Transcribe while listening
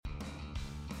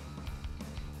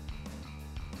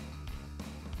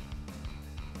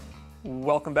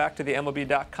Welcome back to the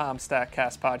MLB.com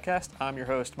StatCast podcast. I'm your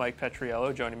host, Mike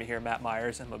Petriello. Joining me here, Matt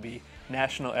Myers, MLB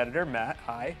National Editor. Matt,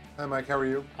 hi. Hi, Mike. How are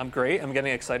you? I'm great. I'm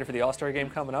getting excited for the All-Star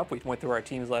game coming up. We went through our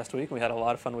teams last week, and we had a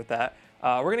lot of fun with that.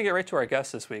 We're going to get right to our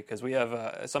guests this week because we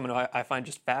have someone who I find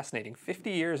just fascinating. 50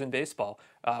 years in baseball.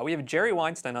 We have Jerry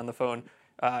Weinstein on the phone.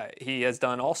 He has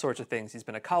done all sorts of things. He's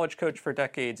been a college coach for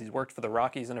decades. He's worked for the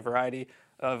Rockies in a variety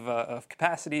of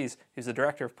capacities. He's the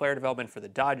director of player development for the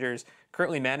Dodgers,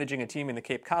 currently managing a team in the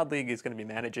Cape Cod League. He's going to be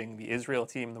managing the Israel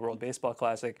team in the World Baseball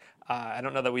Classic. I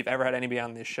don't know that we've ever had anybody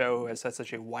on this show who has had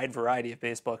such a wide variety of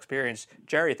baseball experience.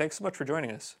 Jerry, thanks so much for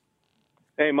joining us.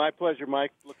 Hey, my pleasure,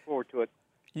 Mike. Look forward to it.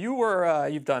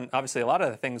 You've done obviously a lot of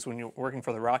the things when you're working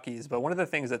for the Rockies, but one of the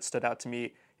things that stood out to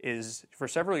me is for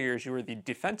several years you were the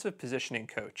defensive positioning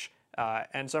coach.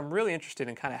 And so I'm really interested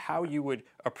in kind of how you would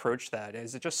approach that.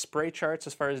 Is it just spray charts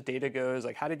as far as data goes?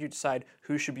 Like, how did you decide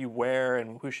who should be where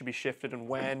and who should be shifted and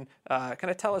when? Kind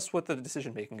of tell us what the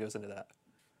decision making goes into that.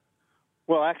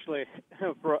 Well, actually,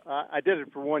 I did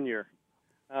it for 1 year.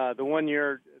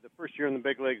 The first year in the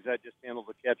big leagues, I just handled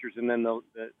the catchers, and then the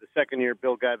second year,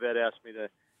 Bill Guyvet asked me to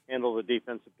handle the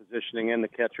defensive positioning and the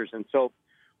catchers. And so,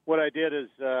 what I did is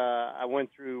I went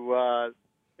through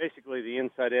basically the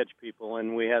inside edge people,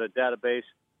 and we had a database.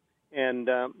 And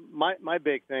my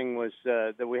big thing was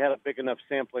that we had a big enough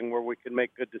sampling where we could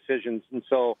make good decisions. And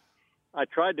so, I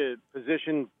tried to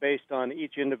position based on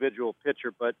each individual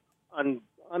pitcher, but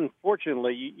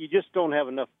unfortunately, you just don't have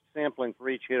enough sampling for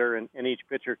each hitter and each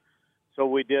pitcher. So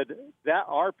we did that,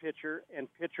 our pitcher and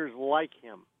pitchers like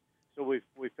him. So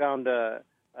we found a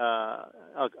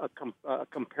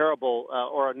comparable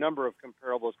or a number of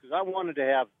comparables because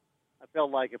I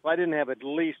felt like if I didn't have at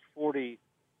least 40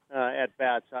 at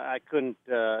bats, I couldn't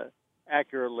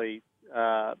accurately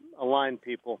align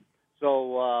people.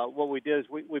 So what we did is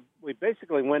we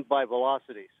basically went by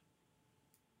velocities,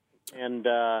 and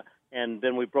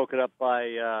then we broke it up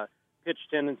by pitch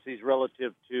tendencies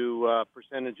relative to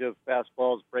percentage of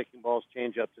fastballs, breaking balls,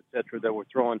 changeups, et cetera, that we're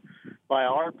throwing by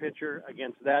our pitcher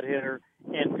against that hitter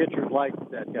and pitchers like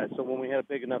that guy. So when we had a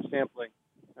big enough sampling,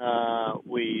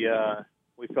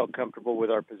 we felt comfortable with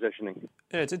our positioning.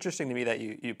 It's interesting to me that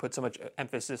you put so much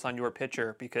emphasis on your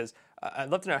pitcher because I'd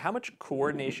love to know how much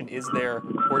coordination is there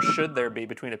or should there be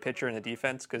between a pitcher and the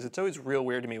defense? Because it's always real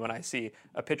weird to me when I see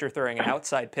a pitcher throwing an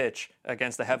outside pitch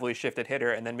against a heavily shifted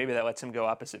hitter and then maybe that lets him go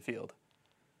opposite field.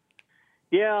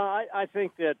 Yeah, I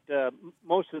think that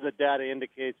most of the data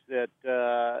indicates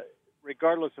that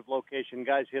regardless of location,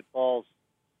 guys hit balls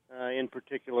in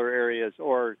particular areas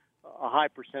or a high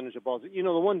percentage of balls. You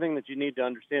know, the one thing that you need to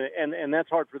understand, and that's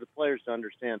hard for the players to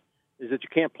understand, is that you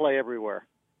can't play everywhere.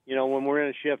 You know, when we're in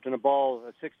a shift and a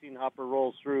 16-hopper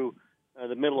rolls through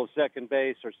the middle of second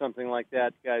base or something like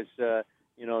that, guys, a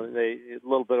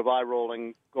little bit of eye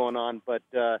rolling going on, but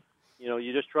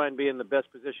you just try and be in the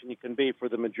best position you can be for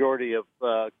the majority of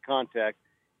contact.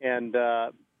 And I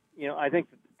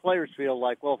think that the players feel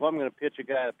like, well, if I'm going to pitch a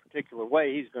guy a particular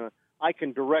way, I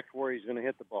can direct where he's going to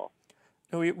hit the ball.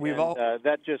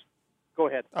 That just go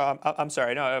ahead. I'm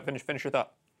sorry. No, finish your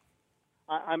thought.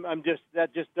 That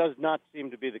just does not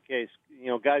seem to be the case. You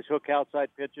know, guys hook outside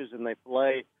pitches and they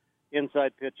play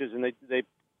inside pitches, and they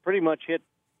pretty much hit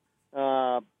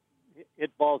balls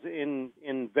in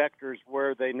vectors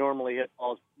where they normally hit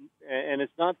balls, and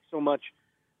it's not so much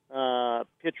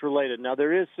pitch related. Now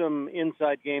there is some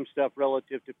inside game stuff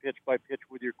relative to pitch by pitch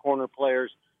with your corner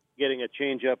players getting a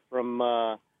changeup from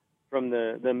the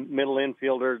middle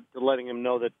infielder to letting him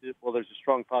know that, well, there's a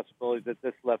strong possibility that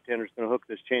this left-hander is going to hook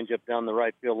this changeup down the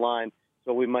right field line,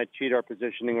 so we might cheat our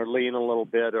positioning or lean a little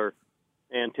bit or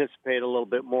anticipate a little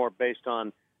bit more based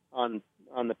on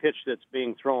the pitch that's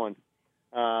being thrown.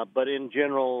 But in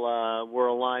general, we're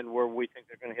aligned where we think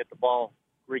they're going to hit the ball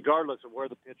regardless of where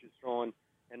the pitch is thrown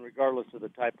and regardless of the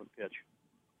type of pitch.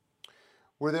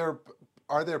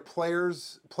 Are there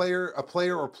players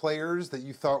that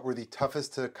you thought were the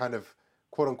toughest to kind of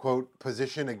quote unquote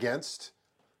position against?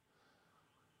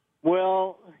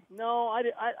 Well, no,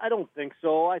 I don't think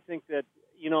so. I think that,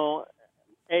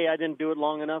 I didn't do it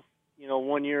long enough.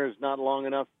 1 year is not long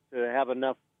enough to have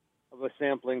enough of a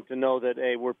sampling to know that,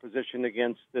 hey, we're positioned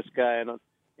against this guy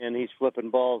and he's flipping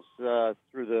balls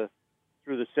through the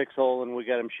 6 hole and we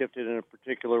got him shifted in a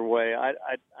particular way. I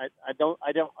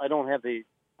don't have the.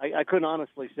 I couldn't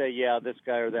honestly say, yeah, this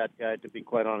guy or that guy, to be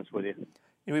quite honest with you.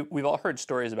 We've all heard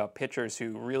stories about pitchers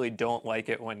who really don't like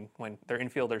it when their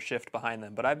infielders shift behind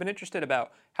them. But I've been interested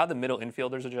about how the middle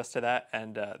infielders adjust to that.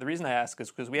 And the reason I ask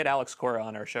is because we had Alex Cora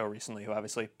on our show recently, who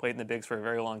obviously played in the bigs for a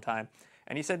very long time.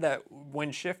 And he said that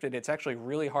when shifted, it's actually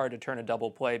really hard to turn a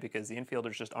double play because the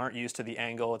infielders just aren't used to the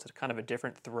angle. It's kind of a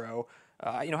different throw.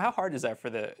 How hard is that for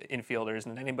the infielders?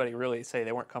 And anybody really say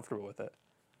they weren't comfortable with it?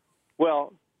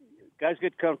 Well, guys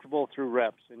get comfortable through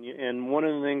reps, and one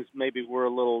of the things maybe we're a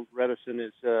little reticent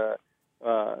is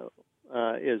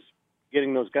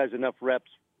getting those guys enough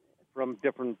reps from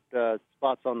different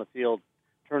spots on the field,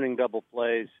 turning double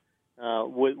plays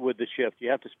with the shift.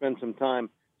 You have to spend some time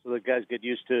so that guys get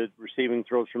used to receiving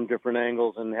throws from different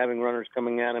angles and having runners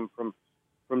coming at them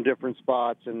from different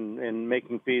spots and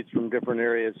making feeds from different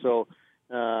areas. So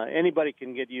anybody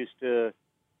can get used to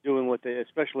doing what they,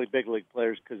 especially big league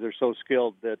players, because they're so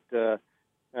skilled that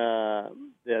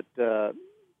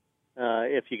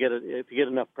if you get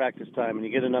enough practice time and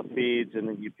you get enough feeds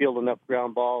and you field enough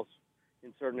ground balls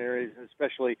in certain areas,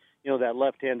 especially that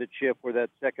left-handed shift where that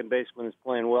second baseman is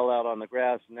playing well out on the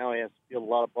grass and now he has to field a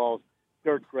lot of balls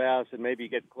dirt grass and maybe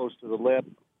get close to the lip.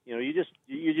 You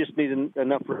just need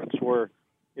enough reps where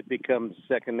it becomes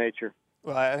second nature.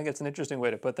 Well, I think it's an interesting way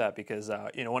to put that because,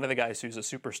 one of the guys who's a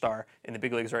superstar in the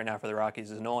big leagues right now for the Rockies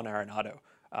is Nolan Arenado.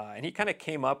 And he kind of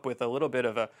came up with a little bit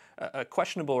of a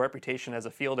questionable reputation as a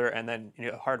fielder, and then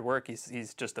hard work.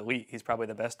 He's just elite. He's probably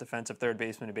the best defensive third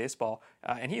baseman in baseball.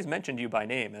 And he's mentioned you by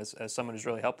name as someone who's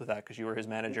really helped with that because you were his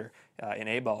manager in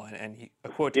A-ball. And he, a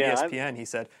quote to ESPN, he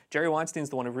said, "Jerry Weinstein's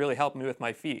the one who really helped me with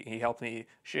my feet. He helped me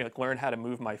learn how to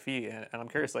move my feet." And I'm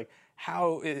curious,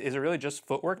 how is it really just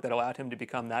footwork that allowed him to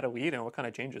become that elite, and what kind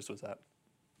of changes was that?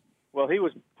 Well, he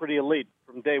was pretty elite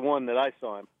from day one that I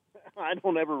saw him. I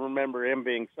don't ever remember him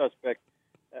being a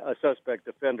suspect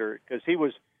defender because he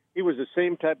was the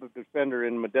same type of defender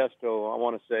in Modesto. I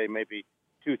want to say maybe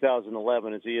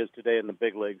 2011 as he is today in the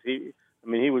big leagues. He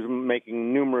was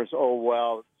making numerous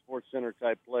Sports Center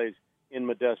type plays in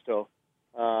Modesto.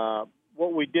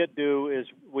 What we did do is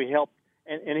we helped,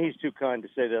 and he's too kind to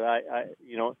say that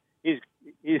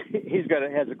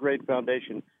has a great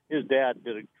foundation. His dad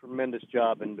did a tremendous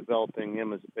job in developing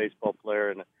him as a baseball player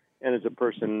and as a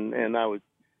person, and I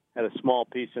had a small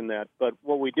piece in that. But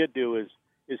what we did do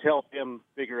is help him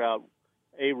figure out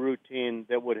a routine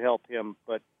that would help him.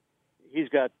 But he's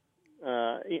got,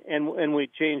 and we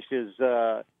changed his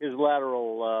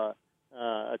lateral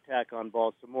attack on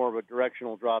balls to more of a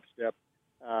directional drop step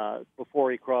before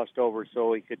he crossed over,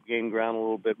 so he could gain ground a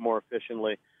little bit more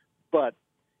efficiently. But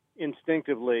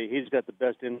instinctively, he's got the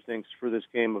best instincts for this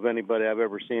game of anybody I've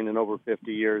ever seen in over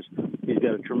 50 years. He's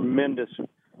got a tremendous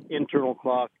internal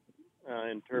clock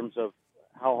in terms of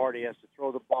how hard he has to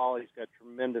throw the ball. He's got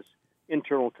tremendous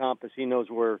internal compass. He knows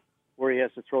where he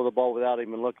has to throw the ball without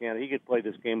even looking at it. He could play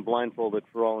this game blindfolded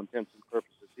for all intents and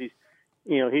purposes. He's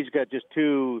got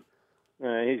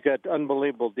he's got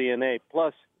unbelievable DNA.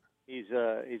 Plus, he's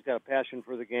got a passion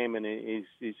for the game, and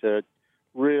he's a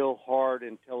real hard,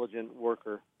 intelligent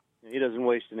worker. He doesn't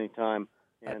waste any time.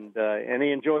 And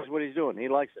he enjoys what he's doing. He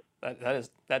likes it.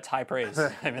 That's high praise.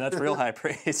 That's real high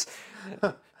praise.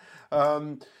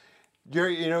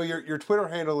 Jerry, your Twitter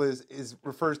handle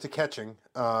refers to catching,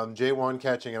 J1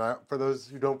 catching. And for those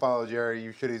who don't follow Jerry,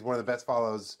 you should. He's one of the best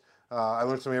follows. I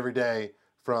learn something every day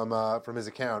from his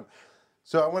account.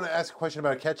 So I want to ask a question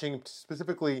about catching,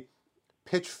 specifically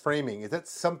pitch framing. Is that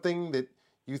something that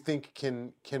you think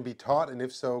can be taught? And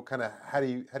if so, kind of how do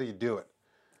you do it?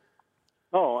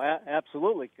 Oh,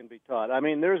 absolutely can be taught.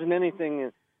 There isn't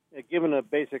anything, given a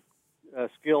basic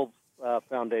skill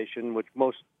foundation, which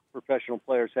most professional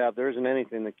players have, there isn't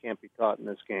anything that can't be taught in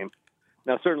this game.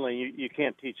 Now, certainly you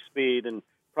can't teach speed and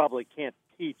probably can't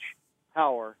teach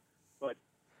power, but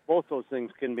both those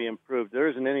things can be improved. There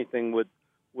isn't anything with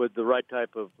the right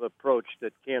type of approach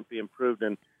that can't be improved.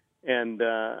 And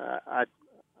I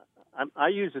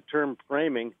use the term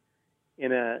framing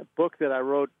in a book that I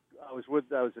wrote. I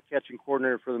was a catching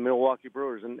coordinator for the Milwaukee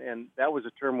Brewers, and that was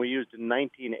a term we used in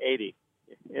 1980.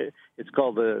 It's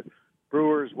called the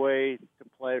Brewers Way to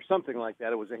Play or something like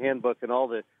that. It was a handbook, and all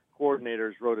the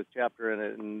coordinators wrote a chapter in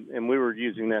it, and we were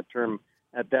using that term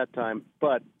at that time.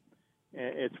 But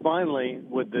it's finally,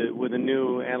 with the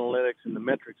new analytics and the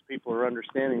metrics, people are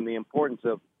understanding the importance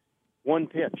of one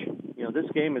pitch.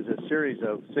 This game is a series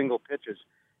of single pitches,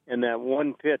 and that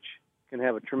one pitch can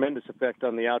have a tremendous effect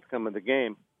on the outcome of the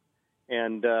game.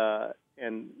 And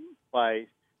by,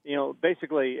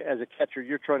 basically as a catcher,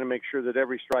 you're trying to make sure that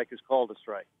every strike is called a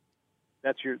strike.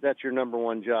 That's your number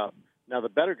one job. Now the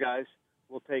better guys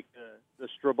will take the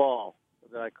straball,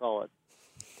 that I call it.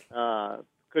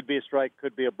 Could be a strike,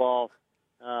 could be a ball,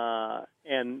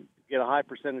 and get a high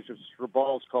percentage of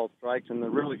straballs called strikes. And the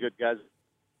really good guys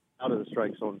out of the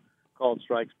strike zone called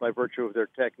strikes by virtue of their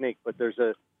technique. But there's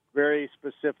a very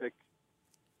specific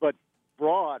but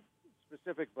broad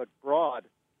specific but broad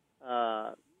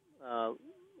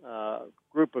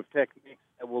group of techniques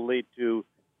that will lead to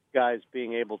guys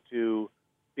being able to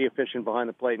be efficient behind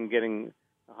the plate and getting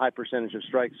a high percentage of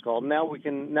strikes called. Now we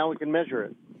can measure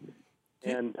it.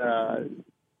 And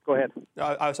go ahead.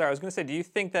 I'm sorry. I was going to say, do you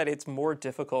think that it's more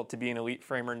difficult to be an elite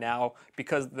framer now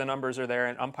because the numbers are there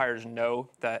and umpires know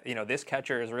that this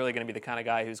catcher is really going to be the kind of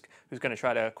guy who's going to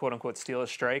try to quote unquote steal a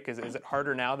strike? Is it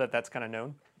harder now that that's kind of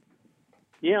known?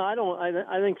 Yeah,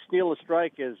 I think steal a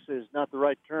strike is not the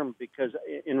right term, because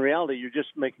in reality you're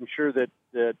just making sure that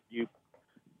you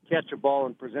catch a ball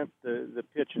and present the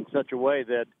pitch in such a way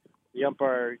that the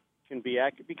umpire can be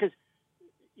accurate. Because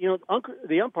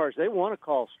the umpires, they want to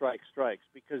call strikes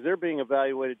because they're being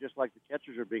evaluated just like the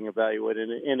catchers are being evaluated.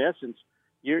 In essence,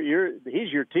 he's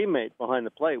your teammate behind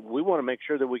the plate. We want to make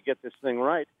sure that we get this thing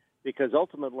right, because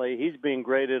ultimately he's being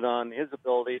graded on his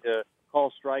ability to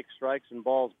call strikes, and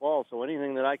balls. So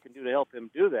anything that I can do to help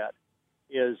him do that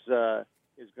is going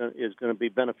to be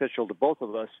beneficial to both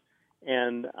of us.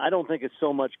 And I don't think it's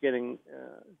so much getting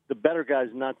the better guys,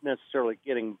 not necessarily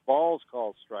getting balls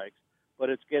called strikes, but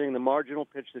it's getting the marginal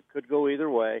pitch that could go either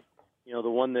way. The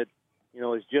one that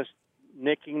is just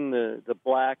nicking the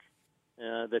black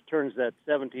that turns that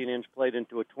 17-inch plate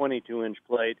into a 22-inch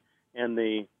plate, and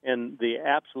the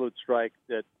absolute strike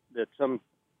that some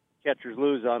catchers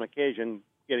lose on occasion,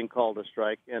 getting called a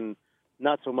strike, and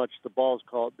not so much the balls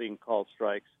being called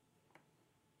strikes.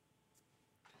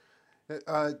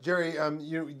 Jerry,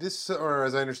 or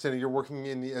as I understand it, you're working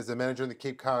as a manager in the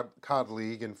Cape Cod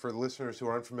League, and for the listeners who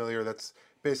are unfamiliar, that's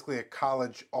basically a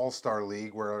college all-star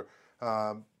league where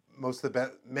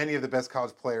many of the best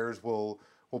college players will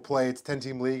play. It's a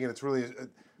 10-team league, and it's really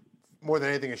more than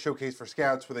anything a showcase for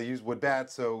scouts, where they use wood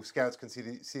bats so scouts can see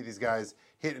these guys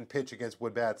hit and pitch against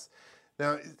wood bats.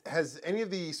 Now, has any of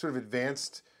the sort of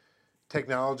advanced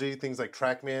technology, things like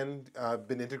TrackMan,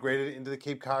 been integrated into the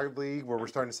Cape Cod League, where we're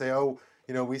starting to say,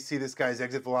 we see this guy's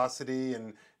exit velocity,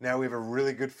 and now we have a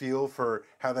really good feel for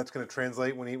how that's going to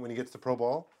translate when he gets to pro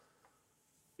ball?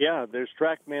 Yeah, there's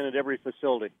TrackMan at every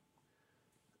facility.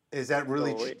 Is that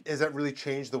really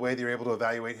changed the way that you're able to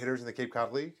evaluate hitters in the Cape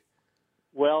Cod League?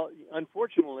 Well,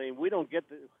 unfortunately, we don't get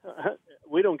the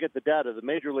data. The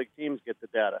major league teams get the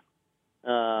data,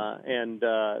 and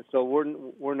so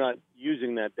we're not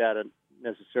using that data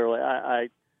necessarily.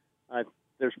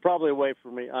 There's probably a way for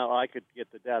me. I could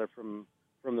get the data from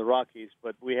the Rockies,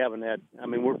 but we haven't had. I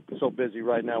mean, we're so busy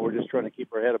right now. We're just trying to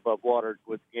keep our head above water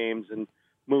with games and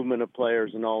movement of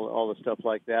players and all the stuff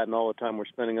like that, and all the time we're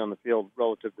spending on the field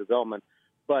relative development.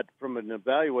 But from an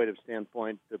evaluative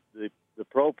standpoint, the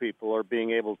pro people are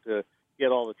being able to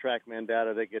get all the TrackMan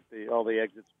data. They get all the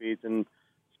exit speeds and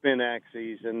spin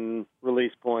axes and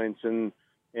release points and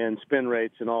spin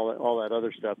rates and all that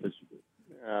other stuff is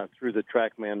through the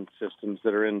TrackMan systems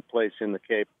that are in place in the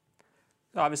Cape.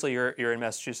 Obviously, you're in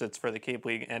Massachusetts for the Cape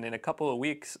League, and in a couple of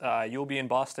weeks, you'll be in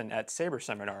Boston at Sabre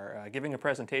Seminar giving a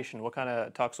presentation. What kind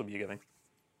of talks will you be giving?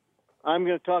 I'm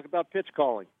going to talk about pitch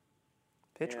calling.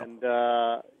 And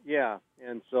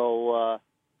so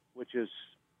which is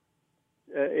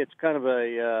it's kind of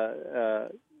an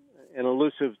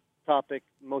elusive topic.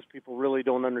 Most people really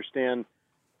don't understand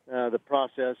the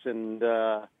process, and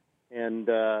I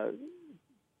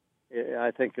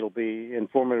think it'll be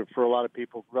informative for a lot of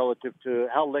people relative to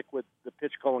how liquid the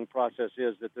pitch calling process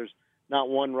is, that there's not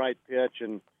one right pitch,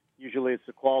 and usually it's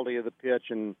the quality of the pitch,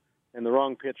 and the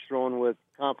wrong pitch thrown with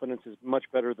confidence is much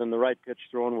better than the right pitch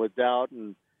thrown with doubt,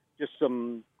 and just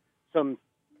some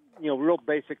real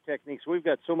basic techniques. We've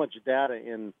got so much data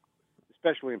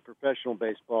especially in professional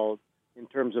baseball, in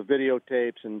terms of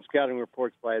videotapes and scouting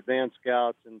reports by advanced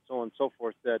scouts and so on and so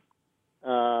forth, that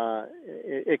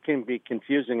it can be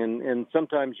confusing, and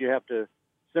sometimes you have to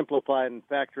simplify it and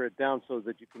factor it down so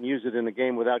that you can use it in a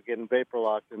game without getting vapor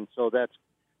locked. And so that's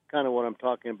kind of what I'm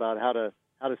talking about, how to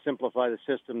simplify the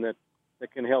system that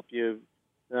can help you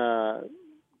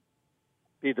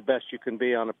be the best you can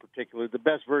be on the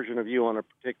best version of you on a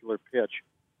particular pitch.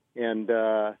 And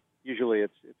usually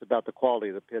it's about the quality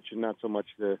of the pitch and not so much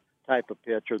the type of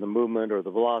pitch or the movement or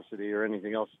the velocity or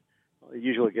anything else. It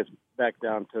usually gets back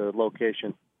down to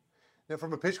location. Now,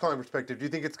 from a pitch calling perspective, do you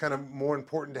think it's kind of more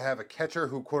important to have a catcher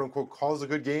who, quote unquote, calls a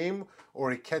good game,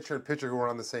 or a catcher and pitcher who are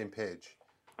on the same page?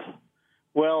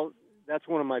 Well, that's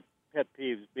one of my pet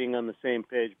peeves, being on the same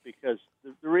page, because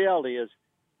the reality is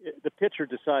the pitcher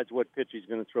decides what pitch he's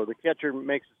going to throw. The catcher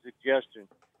makes a suggestion,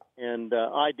 and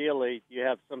ideally you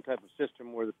have some type of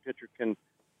system where the pitcher can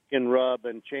rub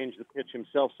and change the pitch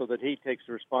himself so that he takes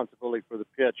the responsibility for the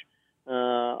pitch.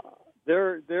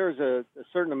 There's a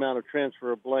certain amount of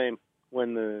transfer of blame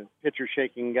when the pitcher's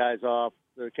shaking guys off,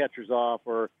 the catcher's off,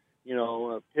 or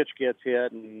a pitch gets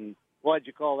hit, and why'd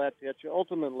you call that pitch?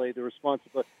 Ultimately, the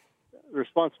responsibility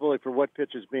for what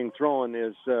pitch is being thrown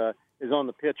is on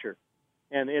the pitcher,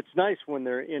 and it's nice when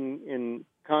they're in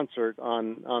concert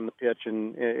on the pitch,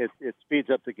 and it speeds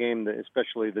up the game,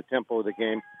 especially the tempo of the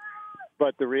game.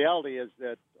 But the reality is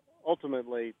that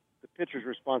ultimately the pitcher's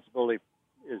responsibility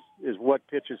is what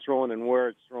pitch is thrown and where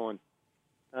it's thrown,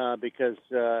 because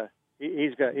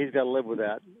he's got to live with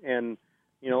that, and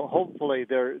hopefully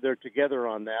they're together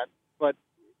on that. But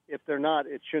if they're not,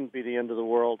 it shouldn't be the end of the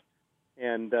world.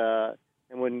 And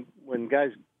when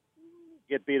guys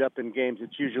get beat up in games,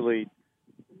 it's usually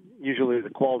the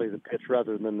quality of the pitch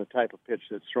rather than the type of pitch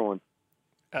that's thrown.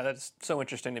 That's so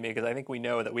interesting to me because I think we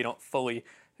know that we don't fully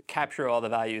capture all the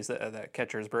values that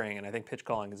catchers bring, and I think pitch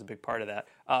calling is a big part of that.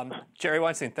 Jerry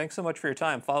Weinstein, thanks so much for your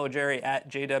time. Follow Jerry at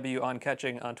JW on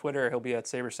Catching on Twitter. He'll be at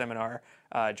Sabre Seminar.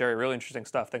 Jerry, really interesting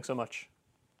stuff. Thanks so much.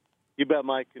 You bet,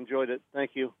 Mike. Enjoyed it.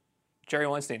 Thank you. Jerry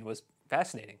Weinstein was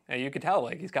fascinating. You could tell,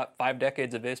 he's got 5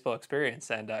 decades of baseball experience,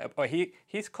 and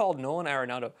he's called Nolan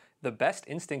Arenado the best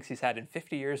instincts he's had in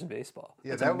 50 years in baseball.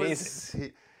 Yeah, that's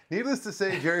amazing. Needless to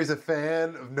say, Jerry's a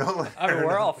fan of Nolan Arenado. I mean,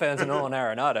 we're all fans of Nolan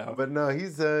Arenado. But no,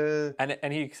 he's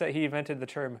and he said he invented the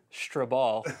term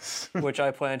straball, which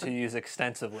I plan to use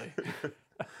extensively.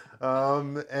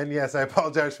 And yes, I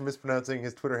apologize for mispronouncing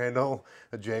his Twitter handle.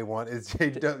 J1 is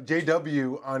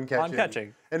JW on Catching. On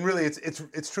Catching. And really,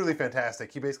 it's truly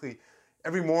fantastic. He basically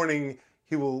every morning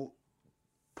he will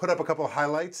put up a couple of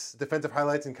highlights, defensive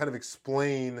highlights, and kind of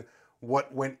explain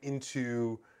what went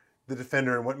into the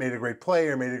defender and what made a great play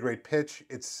or made a great pitch.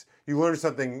 You learn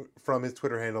something from his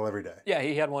Twitter handle every day. Yeah,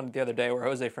 he had one the other day where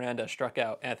Jose Fernandez struck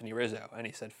out Anthony Rizzo, and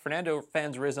he said, Fernando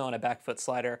fans Rizzo on a back foot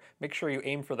slider. Make sure you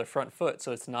aim for the front foot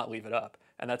so it's to not leave it up.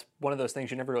 And that's one of those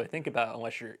things you never really think about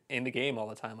unless you're in the game all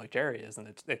the time like Jerry is, and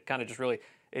it kind of just really,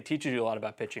 it teaches you a lot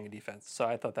about pitching and defense. So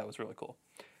I thought that was really cool.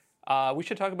 We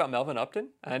should talk about Melvin Upton.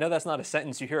 I know that's not a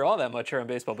sentence you hear all that much here in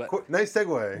baseball, but nice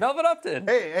segue. Melvin Upton.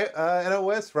 Hey, NL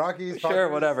West, Rockies. Sure,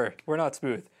 Padres. whatever. We're not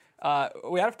smooth.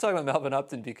 We have to talk about Melvin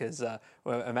Upton because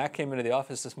when Matt came into the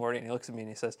office this morning and he looks at me and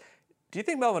he says, do you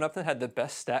think Melvin Upton had the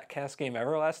best StatCast game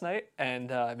ever last night? And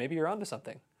maybe you're onto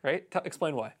something, right?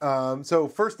 Explain why. So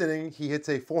first inning, he hits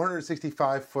a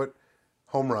 465-foot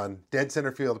home run, dead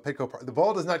center field at Petco Park. The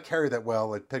ball does not carry that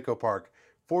well at Petco Park.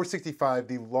 465,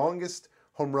 the longest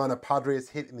home run a Padres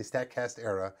hit in the StatCast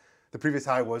era. The previous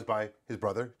high was by his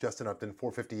brother, Justin Upton,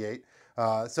 458.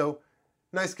 So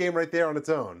nice game right there on its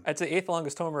own. It's the 8th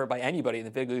longest homer by anybody in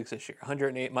the big leagues this year.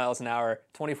 108 miles an hour,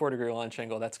 24-degree launch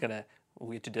angle. That's going to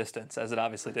lead to distance, as it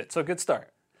obviously did. So good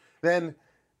start. Then,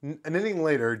 an inning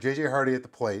later, J.J. Hardy at the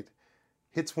plate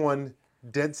hits one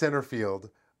dead center field.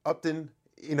 Upton,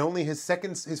 in only his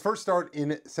first start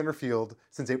in center field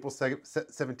since April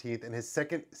 17th, and his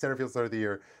second center field start of the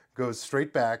year, goes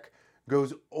straight back,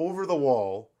 goes over the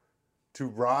wall to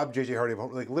rob J.J. Hardy of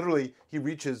home. Like literally, he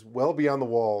reaches well beyond the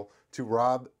wall to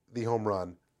rob the home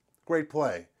run. Great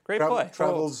play.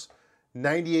 Travels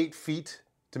 98 feet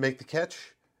to make the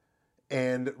catch,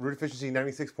 and root efficiency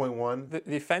 96.1.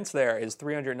 The fence there is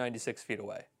 396 feet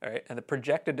away, all right? And the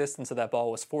projected distance of that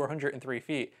ball was 403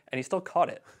 feet, and he still caught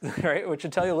it, right? Which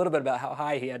should tell you a little bit about how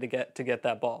high he had to get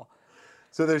that ball.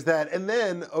 So there's that. And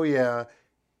then,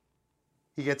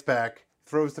 he gets back,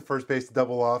 throws to first base to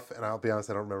double off, and I'll be honest,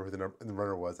 I don't remember who the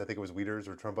runner was. I think it was Wieters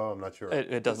or Trumbo. I'm not sure.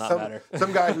 It does not matter.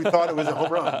 Some guy who thought it was a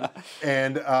home run.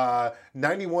 And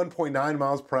 91.9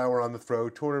 miles per hour on the throw,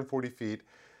 240 feet.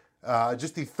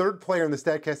 Just the third player in the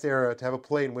StatCast era to have a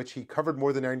play in which he covered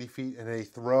more than 90 feet and a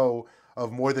throw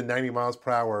of more than 90 miles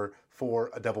per hour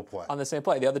for a double play. On the same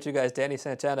play. The other two guys, Danny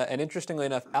Santana, and interestingly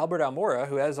enough, Albert Almora,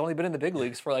 who has only been in the big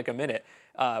leagues for like a minute.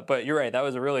 But you're right, that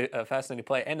was a really fascinating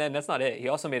play. And then that's not it. He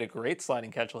also made a great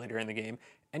sliding catch later in the game,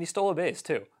 and he stole a base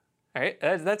too. All right,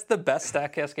 that's the best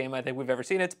StatCast game I think we've ever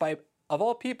seen. It's by, of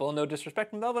all people, no disrespect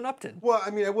to Melvin Upton. Well,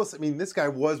 this guy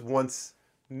was once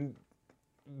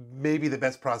maybe the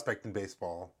best prospect in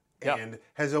baseball, and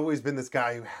has always been this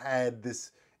guy who had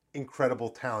this incredible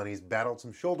talent. He's battled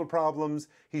some shoulder problems.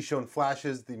 He's shown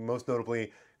flashes, the most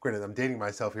notably, granted, I'm dating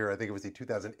myself here, I think it was the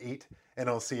 2008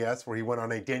 NLCS where he went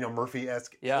on a Daniel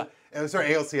Murphy-esque,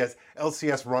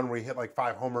 LCS run where he hit like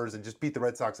 5 homers and just beat the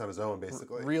Red Sox on his own,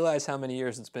 basically. Realize how many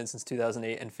years it's been since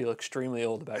 2008 and feel extremely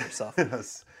old about yourself.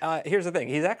 Yes. Here's the thing.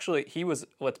 Let's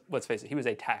face it, he was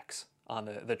a tax on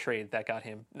the trade that got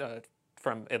him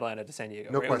from Atlanta to San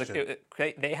Diego. No question.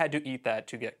 They had to eat that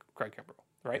to get Craig Kimbrell.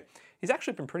 right? He's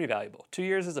actually been pretty valuable. 2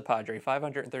 years as a Padre,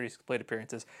 536 plate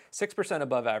appearances, 6%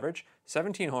 above average,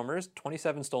 17 homers,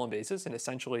 27 stolen bases, and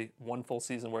essentially one full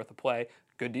season worth of play.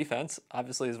 Good defense,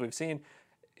 obviously, as we've seen.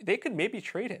 They could maybe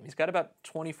trade him. He's got about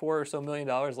 $24 or so million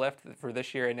left for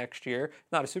this year and next year.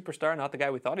 Not a superstar, not the guy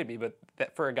we thought he'd be, but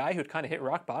for a guy who'd kind of hit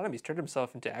rock bottom, he's turned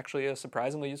himself into actually a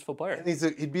surprisingly useful player. And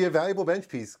he'd be a valuable bench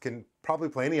piece. Can probably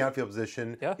play any outfield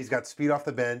position. Yeah. He's got speed off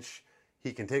the bench.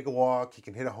 He can take a walk. He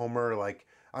can hit a homer. Like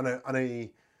on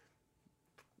a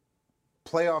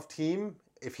playoff team,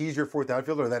 if he's your fourth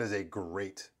outfielder, that is a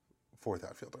great fourth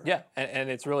outfielder. Yeah, and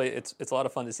it's really it's a lot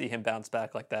of fun to see him bounce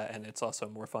back like that, and it's also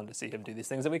more fun to see him do these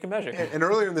things that we can measure. And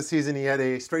earlier in the season, he had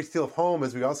a straight steal of home,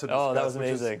 as we also discussed. Oh, that was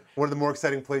amazing. Which is one of the more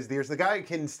exciting plays of the year. So the guy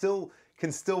can still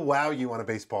wow you on a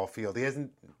baseball field. He has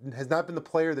not been the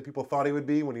player that people thought he would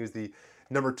be when he was the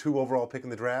number 2 overall pick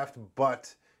in the draft,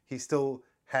 but he still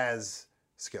has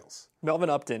skills.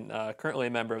 Melvin Upton, currently a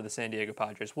member of the San Diego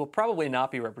Padres, will probably not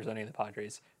be representing the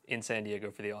Padres in San Diego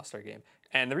for the All-Star game.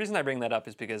 And the reason I bring that up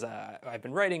is because I've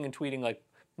been writing and tweeting like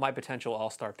my potential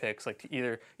All-Star picks, like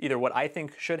either what I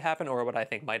think should happen or what I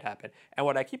think might happen. And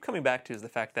what I keep coming back to is the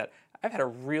fact that I've had a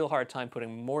real hard time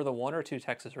putting more than 1 or 2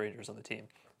 Texas Rangers on the team.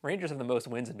 Rangers have the most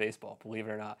wins in baseball, believe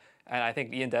it or not. And I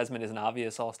think Ian Desmond is an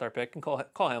obvious All-Star pick, and Cole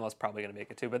Hamels probably going to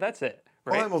make it too, but that's it.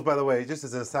 Right? Cole Hamels, by the way, just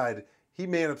as an aside, he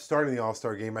may end up starting the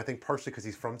All-Star game, I think partially because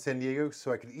he's from San Diego,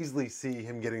 so I could easily see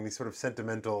him getting the sort of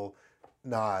sentimental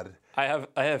nod. I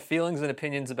have feelings and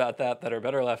opinions about that are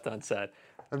better left unsaid.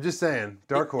 I'm just saying,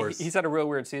 dark horse. He's had a real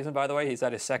weird season, by the way. He's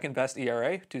had his second best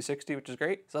ERA, 2.60, which is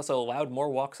great. He's also allowed more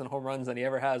walks and home runs than he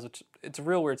ever has, which it's a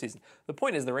real weird season. The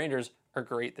point is the Rangers are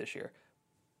great this year,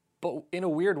 but in a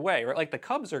weird way, right? Like the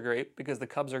Cubs are great because the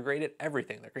Cubs are great at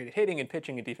everything. They're great at hitting and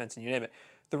pitching and defense and you name it.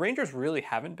 The Rangers really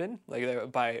haven't been.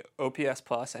 Like by OPS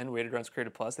plus and weighted runs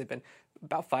created plus, they've been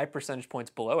about 5 percentage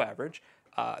points below average.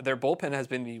 Their bullpen has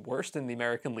been the worst in the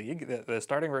American League. The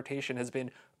starting rotation has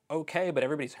been okay, but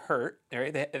everybody's hurt.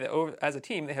 Right? As a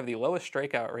team, they have the lowest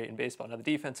strikeout rate in baseball. Now, the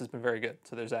defense has been very good,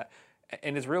 so there's that.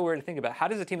 And it's real weird to think about. How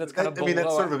does a team that's kind of below... I mean,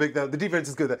 that's sort of a big... The defense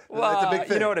is good. That's a big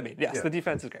thing. You know what I mean. Yes, yeah. The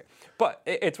defense is great. But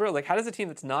it's real. Like, how does a team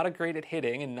that's not great at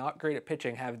hitting and not great at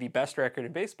pitching have the best record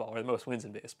in baseball or the most wins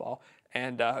in baseball?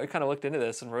 And I kind of looked into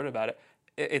this and wrote about it.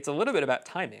 It's a little bit about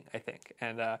timing, I think.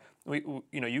 And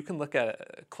you can look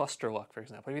at cluster luck, for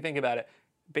example. If you think about it,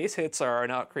 base hits are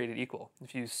not created equal.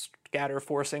 If you scatter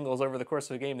 4 singles over the course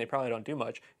of a game, they probably don't do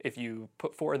much. If you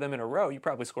put 4 of them in a row, you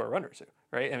probably score a run or 2,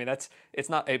 right? I mean, it's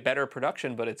not a better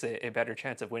production, but it's a better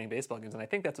chance of winning baseball games. And I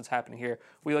think that's what's happening here.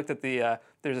 We looked at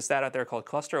there's a stat out there called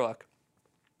cluster luck.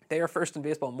 They are first in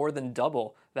baseball, more than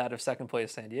double that of second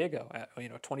place San Diego.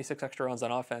 26 extra runs on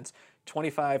offense,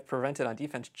 25 prevented on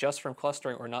defense just from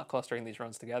clustering or not clustering these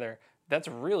runs together. That's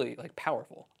really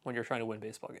powerful when you're trying to win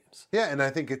baseball games. Yeah, and I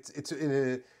think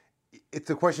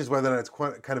the question is whether or not it's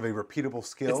kind of a repeatable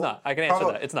skill. It's not. I can answer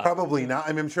that. It's not. Probably not.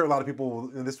 I mean, I'm sure a lot of people,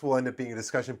 this will end up being a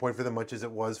discussion point for them, much as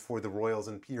it was for the Royals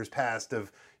in years past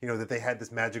of, that they had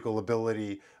this magical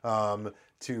ability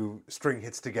to string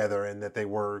hits together and that they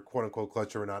were quote-unquote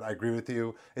clutch or not. I agree with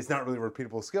you. It's not really a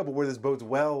repeatable skill, but where this bodes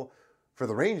well for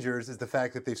the Rangers is the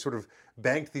fact that they've sort of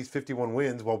banked these 51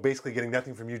 wins while basically getting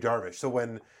nothing from Yu Darvish.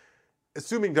 So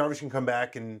assuming Darvish can come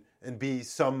back and be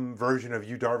some version of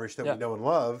Yu Darvish that we know and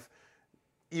love,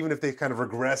 even if they kind of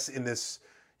regress in this,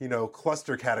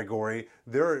 cluster category,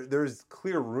 there's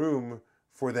clear room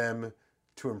for them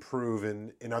to improve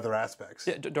in other aspects.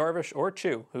 Yeah, Darvish or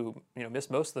Chu, who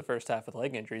missed most of the first half with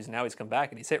leg injuries, and now he's come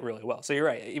back and he's hit really well. So you're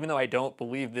right. Even though I don't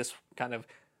believe this kind of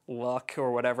luck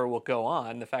or whatever will go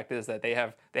on, the fact is that they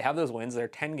have those wins. They're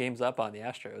 10 games up on the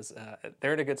Astros.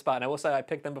 They're in a good spot. And I will say I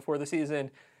picked them before the season.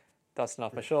 Dusting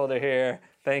off my shoulder here.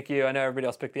 Thank you. I know everybody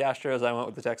else picked the Astros. I went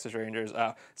with the Texas Rangers.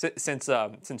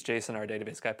 Since Jason, our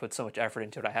database guy, put so much effort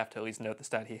into it, I have to at least note the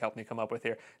stat he helped me come up with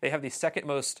here. They have the second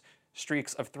most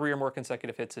streaks of 3 or more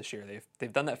consecutive hits this year.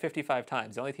 They've done that 55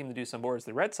 times. The only team to do some more is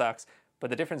the Red Sox, but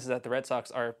the difference is that the Red Sox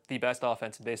are the best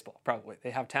offense in baseball, probably.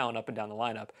 They have talent up and down the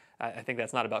lineup. I think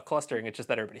that's not about clustering. It's just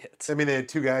that everybody hits. I mean, they had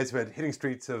 2 guys who had hitting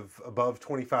streaks of above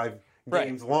 25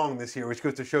 games long this year, which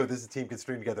goes to show this team can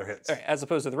string together hits. Right. As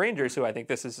opposed to the Rangers, who I think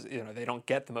this is, they don't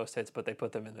get the most hits, but they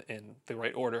put them in the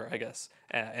right order, I guess.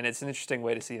 And it's an interesting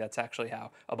way to see that's actually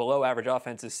how a below-average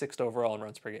offense is 6th overall in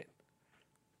runs per game.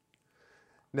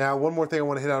 Now, one more thing I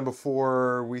want to hit on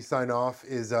before we sign off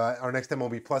is our next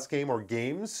MLB Plus game or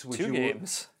games. 2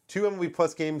 games. 2 MLB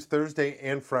Plus games Thursday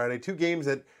and Friday. 2 games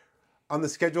that on the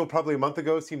schedule probably a month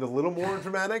ago seemed a little more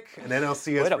dramatic. An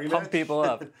NLCS rematch. Way to pump people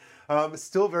up.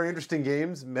 Still very interesting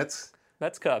games. Mets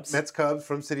Cubs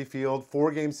from Citi Field.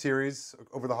 4-game series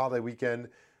over the holiday weekend.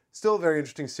 still a very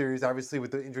interesting series. Obviously,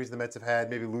 with the injuries the Mets have had,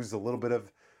 maybe loses a little bit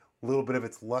of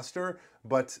its luster.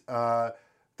 But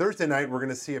Thursday night, we're going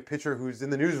to see a pitcher who's in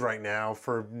the news right now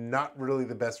for not really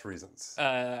the best reasons.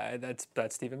 That's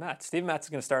Steven Matz. Steven Matz is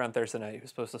going to start on Thursday night. He was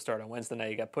supposed to start on Wednesday night.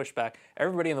 He got pushed back.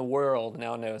 Everybody in the world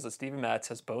now knows that Steven Matz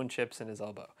has bone chips in his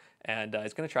elbow, and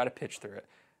he's going to try to pitch through it.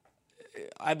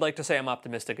 I'd like to say I'm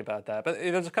optimistic about that, but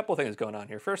there's a couple of things going on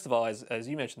here. First of all, as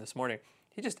you mentioned this morning,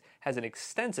 he just has an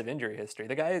extensive injury history.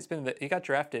 The guy he got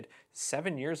drafted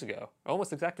 7 years ago,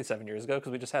 almost exactly 7 years ago,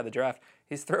 because we just had the draft.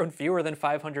 He's thrown fewer than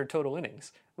 500 total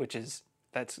innings,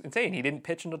 that's insane. He didn't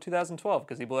pitch until 2012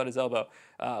 because he blew out his elbow.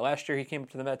 Last year he came up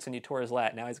to the Mets and he tore his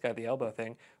lat. Now he's got the elbow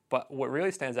thing. But what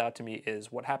really stands out to me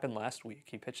is what happened last week.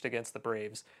 He pitched against the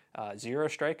Braves, 0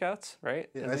 strikeouts, right?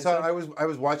 Yeah, I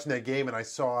was watching that game and I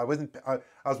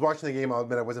was watching the game. I'll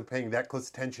admit I wasn't paying that close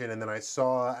attention, and then I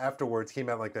saw afterwards came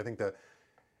out like I think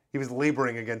he was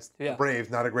laboring against the Braves,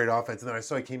 not a great offense. And then I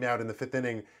saw he came out in the 5th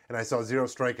inning and I saw 0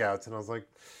 strikeouts, and I was like,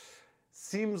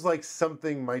 seems like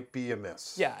something might be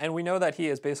amiss. Yeah, and we know that he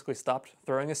has basically stopped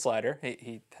throwing his slider.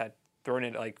 He had thrown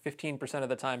it like 15% of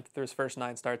the time through his first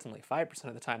 9 starts and like 5%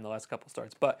 of the time the last couple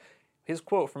starts. But his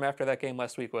quote from after that game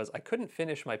last week was, "I couldn't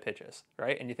finish my pitches,"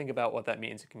 right? And you think about what that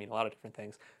means. It can mean a lot of different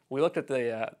things. We looked at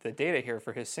the data here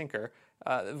for his sinker.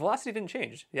 The velocity didn't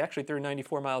change. He actually threw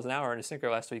 94 miles an hour in his sinker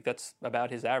last week. That's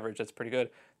about his average. That's pretty good.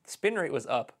 The spin rate was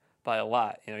up by a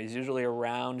lot. He's usually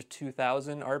around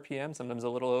 2,000 RPM, sometimes a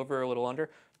little over, a little under.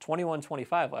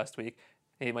 21.25 last week.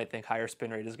 You might think higher spin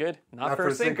rate is good. Not for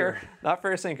a sinker. Not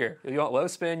for a sinker. You want low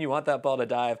spin, you want that ball to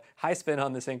dive. High spin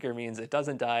on the sinker means it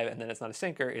doesn't dive, and then it's not a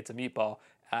sinker, it's a meatball.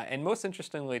 And most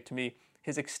interestingly to me,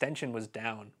 his extension was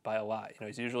down by a lot.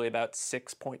 He's usually about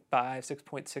 6.5,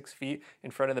 6.6 feet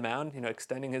in front of the mound,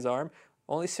 extending his arm.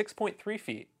 Only 6.3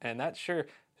 feet. And that sure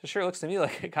looks to me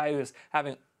like a guy who's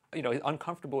having, he's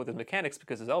uncomfortable with his mechanics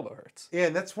because his elbow hurts. Yeah,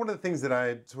 and that's one of the things that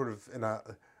I sort of, and I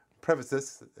preface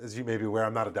this, as you may be aware,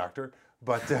 I'm not a doctor,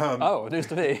 but... news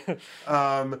to me.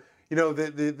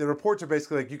 The reports are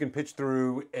basically like you can pitch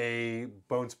through a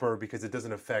bone spur because it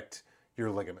doesn't affect your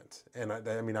ligament. And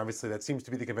I mean, obviously that seems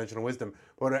to be the conventional wisdom.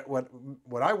 But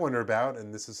what I wonder about,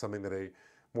 and this is something that a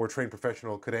more trained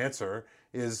professional could answer,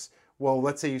 is, well,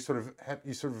 let's say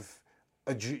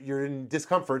you're in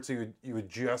discomfort, so you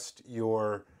adjust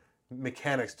your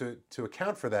mechanics to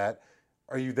account for that.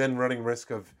 Are you then running risk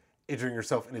of injuring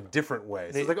yourself in a different way?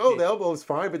 So it's like, the elbow is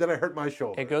fine, but then I hurt my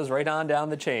shoulder. It goes right on down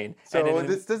the chain. So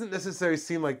this doesn't necessarily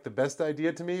seem like the best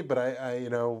idea to me, but I.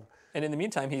 And in the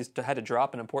meantime, he's had to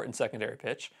drop an important secondary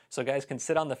pitch, so guys can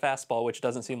sit on the fastball, which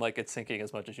doesn't seem like it's sinking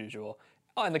as much as usual.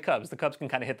 Oh, and the Cubs can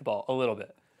kind of hit the ball a little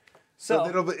bit. So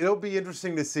it'll be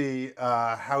interesting to see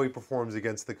how he performs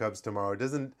against the Cubs tomorrow.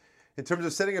 In terms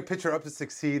of setting a pitcher up to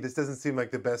succeed, this doesn't seem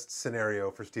like the best scenario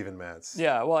for Steven Matz.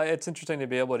 Yeah, well, it's interesting to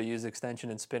be able to use extension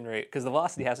and spin rate because the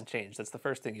velocity hasn't changed. That's the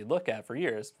first thing you'd look at for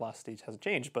years. Velocity hasn't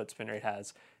changed, but spin rate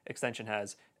has, extension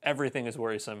has. Everything is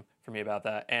worrisome for me about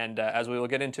that. And as we will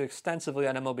get into extensively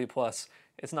on MLB Plus,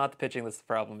 it's not the pitching that's the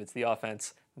problem. It's the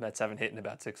offense. The Mets haven't hit in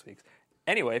about 6 weeks.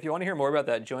 Anyway, if you want to hear more about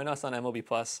that, join us on MLB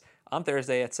Plus on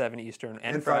Thursday at 7 Eastern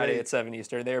and Friday at 7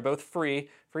 Eastern. They are both free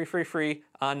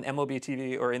on MLB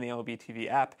TV or in the MLB TV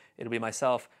app. It'll be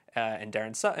myself and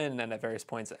Darren Sutton, and at various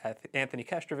points Anthony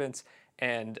Kestrovitz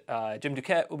and Jim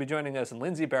Duquette will be joining us, and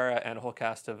Lindsey Berra, and a whole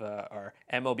cast of our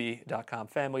MLB.com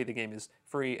family. The game is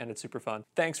free and it's super fun.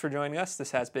 Thanks for joining us. This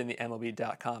has been the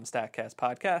MLB.com StatCast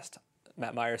podcast.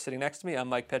 Matt Meyer sitting next to me. I'm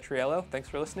Mike Petriello. Thanks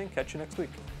for listening. Catch you next week.